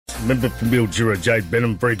Member for Mildura, Jade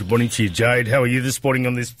Benham. Very good morning to you, Jade. How are you this morning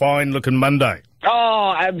on this fine-looking Monday?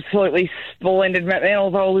 Oh, absolutely splendid, Matt. Man,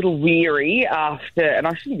 although a little weary after, and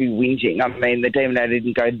I shouldn't be whinging. I mean, the Demon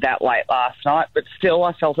didn't go that late last night, but still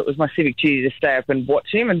I felt it was my civic duty to stay up and watch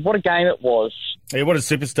him, and what a game it was. Yeah, what a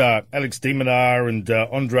superstar. Alex Demonar and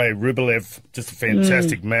Andrei Rublev, just a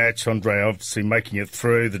fantastic match. Andrei obviously making it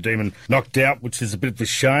through. The Demon knocked out, which is a bit of a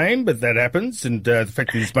shame, but that happens. And the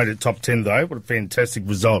fact that he's made it top 10, though, what a fantastic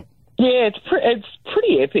result. Yeah, it's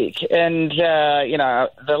pretty epic. And,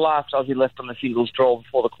 the last Aussie left on the singles draw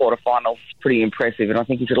before the quarterfinals is pretty impressive. And I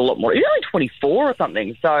think he's got a lot more. He's only 24 or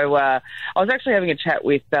something. So I was actually having a chat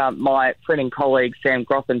with my friend and colleague, Sam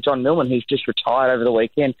Groth and John Millman, who's just retired over the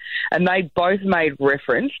weekend. And they both made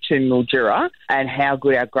reference to Mildura and how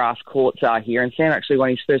good our grass courts are here. And Sam actually won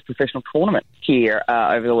his first professional tournament here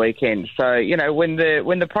over the weekend. So, when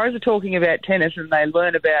the pros are talking about tennis and they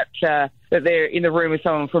learn about that they're in the room with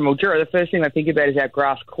someone from Mildura, the first thing they think about is our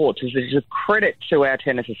grass courts, which is a credit to our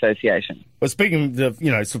tennis association. Well, speaking of,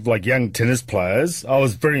 sort of like young tennis players, I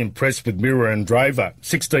was very impressed with Mira Andreeva,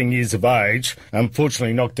 16 years of age,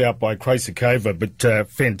 unfortunately knocked out by Krasikova, but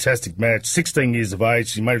fantastic match. 16 years of age,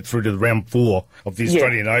 she made it through to the round 4 of the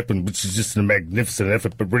Australian Open, which is just a magnificent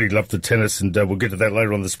effort, but really loved the tennis, and we'll get to that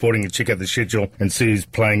later on the sporting and check out the schedule and see who's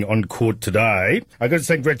playing on court today. I've got to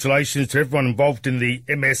say congratulations to everyone involved in the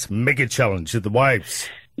MS Mega Challenge at the Waves.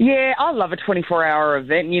 Yeah, I love a 24-hour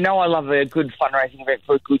event. I love a good fundraising event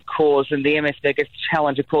for a good cause. And the MS Mega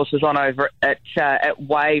Challenge, of course, was on over at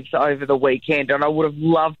Waves over the weekend. And I would have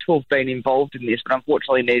loved to have been involved in this, but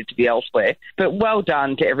unfortunately needed to be elsewhere. But well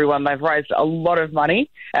done to everyone. They've raised a lot of money.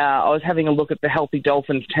 I was having a look at the Healthy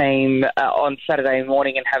Dolphins team on Saturday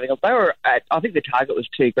morning and they were at, I think the target was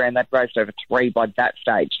 $2,000. They'd raised over $3,000 by that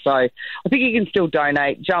stage. So I think you can still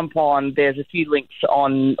donate. Jump on. There's a few links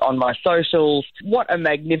on my socials. What a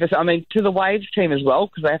magnificent, to the Waves team as well,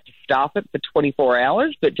 because they have to staff it for 24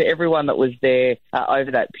 hours, but to everyone that was there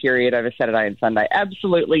over that period, over Saturday and Sunday,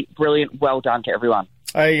 absolutely brilliant. Well done to everyone.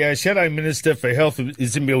 A Shadow Minister for Health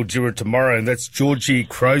is in Mildura tomorrow, and that's Georgie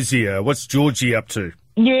Crozier. What's Georgie up to?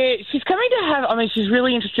 Yeah, she's coming to have, she's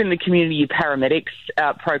really interested in the community paramedics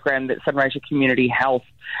program that Sunraysia Community Health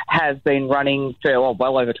has been running for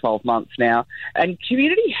well over 12 months now. And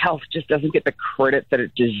community health just doesn't get the credit that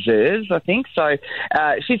it deserves, I think. So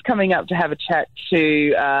she's coming up to have a chat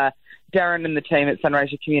to Darren and the team at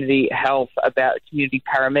Sunraysia Community Health about community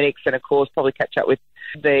paramedics, and, of course, probably catch up with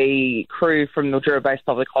the crew from Mildura-based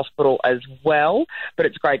public hospital as well. But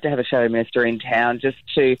it's great to have a shadow minister in town just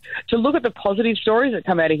to look at the positive stories that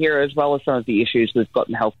come out of here, as well as some of the issues we've got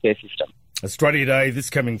in the healthcare system. Australia Day this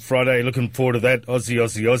coming Friday. Looking forward to that. Aussie,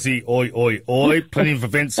 Aussie, Aussie. Oi, oi, oi. Plenty of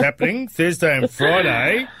events happening. Thursday and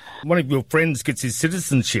Friday, one of your friends gets his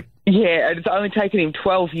citizenship. Yeah, it's only taken him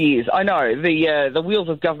 12 years. I know, the wheels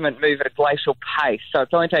of government move at a glacial pace, so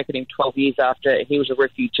it's only taken him 12 years after he was a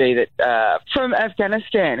refugee from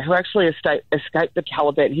Afghanistan who actually escaped the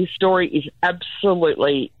Taliban. His story is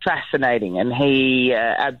absolutely fascinating, and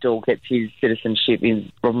Abdul gets his citizenship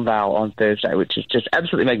in Brumvale on Thursday, which is just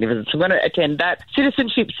absolutely magnificent. So I'm going to attend that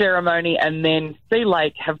citizenship ceremony, and then Sea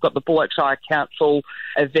Lake have got the Bullockshire Council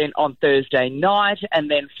event on Thursday night,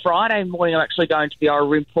 and then Friday morning I'm actually going to the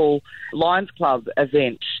Orimpool Lions Club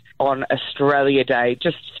event on Australia Day,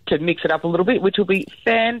 just to mix it up a little bit, which will be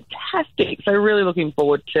fantastic. So really looking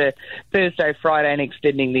forward to Thursday, Friday, and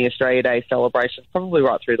extending the Australia Day celebrations probably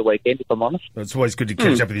right through the weekend, if I'm honest. It's always good to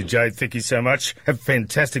catch up with you, Jade. Thank you so much. Have a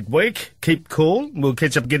fantastic week. Keep cool. We'll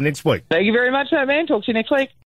catch up again next week. Thank you very much, man. Talk to you next week.